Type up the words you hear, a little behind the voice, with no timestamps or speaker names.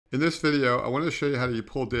In this video, I want to show you how to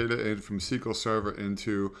pull data in from SQL Server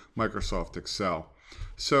into Microsoft Excel.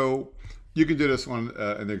 So you can do this on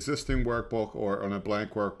an existing workbook or on a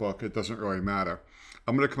blank workbook. It doesn't really matter.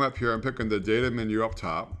 I'm going to come up here and pick on the data menu up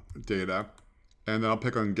top, data, and then I'll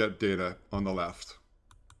pick on get data on the left.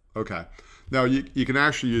 Okay. Now you can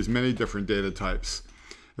actually use many different data types.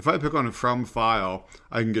 If I pick on a from file,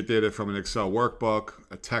 I can get data from an Excel workbook,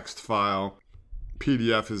 a text file,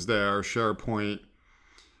 PDF is there, SharePoint.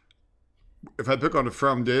 If I pick on a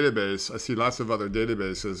from database, I see lots of other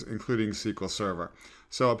databases, including SQL Server.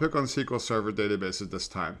 So I'll pick on SQL Server database at this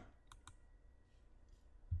time.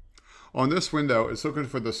 On this window, it's looking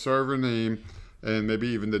for the server name and maybe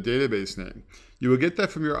even the database name. You will get that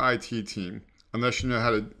from your IT team, unless you know how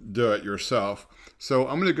to do it yourself. So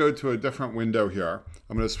I'm going to go to a different window here.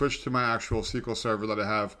 I'm going to switch to my actual SQL Server that I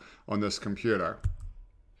have on this computer.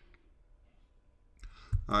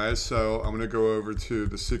 All right, so I'm going to go over to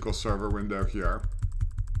the SQL Server window here.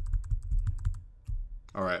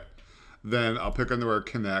 All right, then I'll pick on the word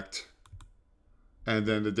connect, and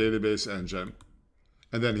then the database engine.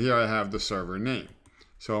 And then here I have the server name.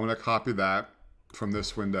 So I'm going to copy that from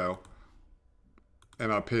this window,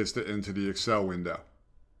 and I'll paste it into the Excel window.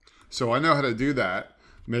 So I know how to do that.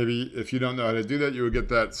 Maybe if you don't know how to do that, you would get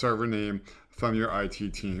that server name from your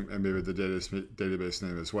IT team and maybe the database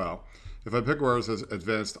name as well. If I pick where it says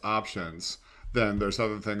advanced options, then there's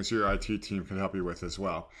other things your IT team can help you with as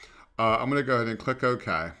well. I'm going to go ahead and click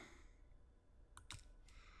OK.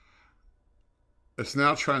 It's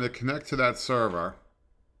now trying to connect to that server.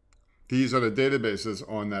 These are the databases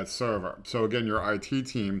on that server. So again, your IT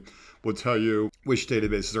team will tell you which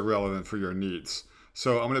databases are relevant for your needs.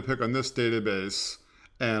 So I'm going to pick on this database,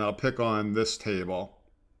 and I'll pick on this table,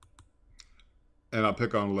 and I'll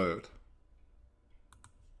pick on load.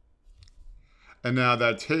 And now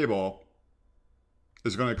that table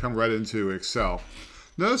is going to come right into Excel.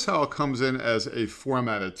 Notice how it comes in as a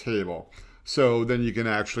formatted table. So then you can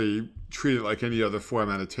actually treat it like any other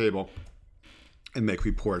formatted table and make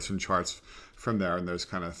reports and charts from there and those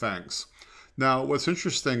kind of things. Now, what's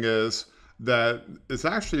interesting is that it's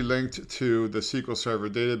actually linked to the SQL Server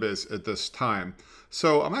database at this time.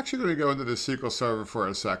 So I'm actually going to go into the SQL Server for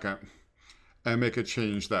a second and make a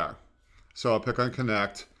change there. So I'll pick on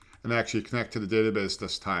connect and actually connect to the database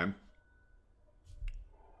this time.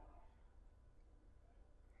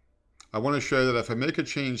 I want to show that if I make a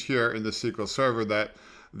change here in the SQL Server, that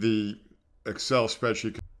the Excel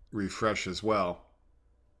spreadsheet can refresh as well.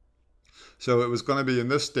 So it was going to be in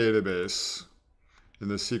this database, in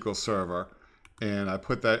the SQL Server, and I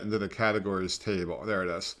put that into the categories table. There it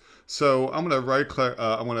is. So I'm going to right-click.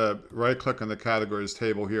 On the categories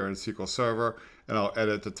table here in SQL Server, and I'll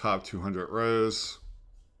edit the top 200 rows.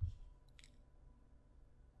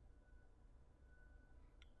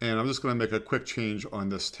 And I'm just going to make a quick change on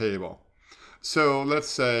this table. So let's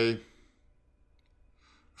say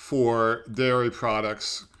for dairy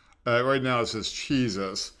products, right now it says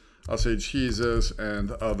cheeses. I'll say cheeses and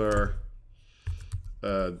other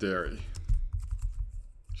dairy.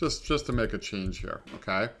 Just to make a change here,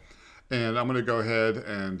 okay? And I'm going to go ahead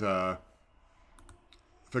and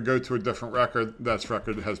if I go to a different record, that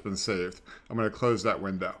record has been saved. I'm going to close that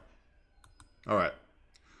window. All right.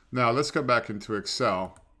 Now let's go back into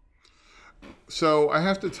Excel. So I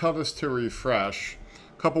have to tell this to refresh.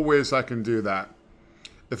 A couple ways I can do that.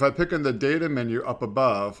 If I pick in the data menu up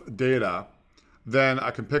above, data, then I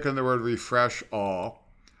can pick in the word refresh all.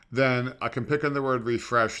 Then I can pick in the word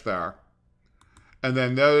refresh there. And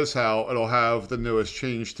then notice how it'll have the newest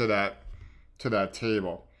change to that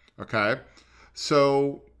table. Okay?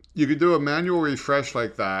 So you can do a manual refresh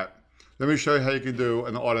like that. Let me show you how you can do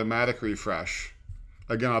an automatic refresh.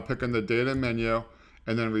 Again, I'll pick in the data menu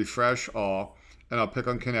and then refresh all, and I'll pick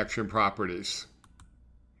on connection properties.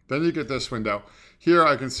 Then you get this window. Here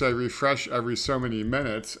I can say refresh every so many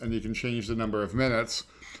minutes, and you can change the number of minutes,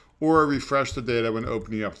 or refresh the data when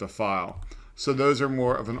opening up the file. So those are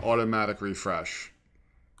more of an automatic refresh.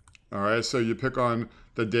 All right, so you pick on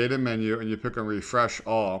the data menu and you pick on refresh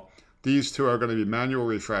all. These two are going to be manual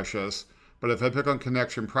refreshes, but if I pick on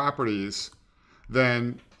connection properties,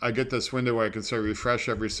 then I get this window where I can say refresh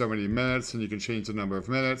every so many minutes, and you can change the number of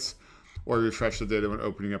minutes, or refresh the data when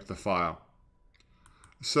opening up the file.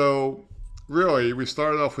 So really, we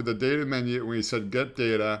started off with the data menu and we said get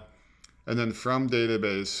data, and then from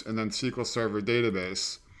database, and then SQL Server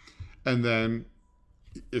database. And then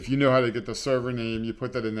if you know how to get the server name, you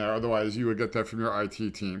put that in there. Otherwise, you would get that from your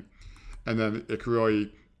IT team. And then it can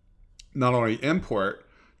really not only import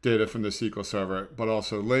data from the SQL Server, but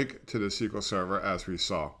also link to the SQL Server as we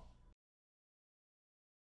saw.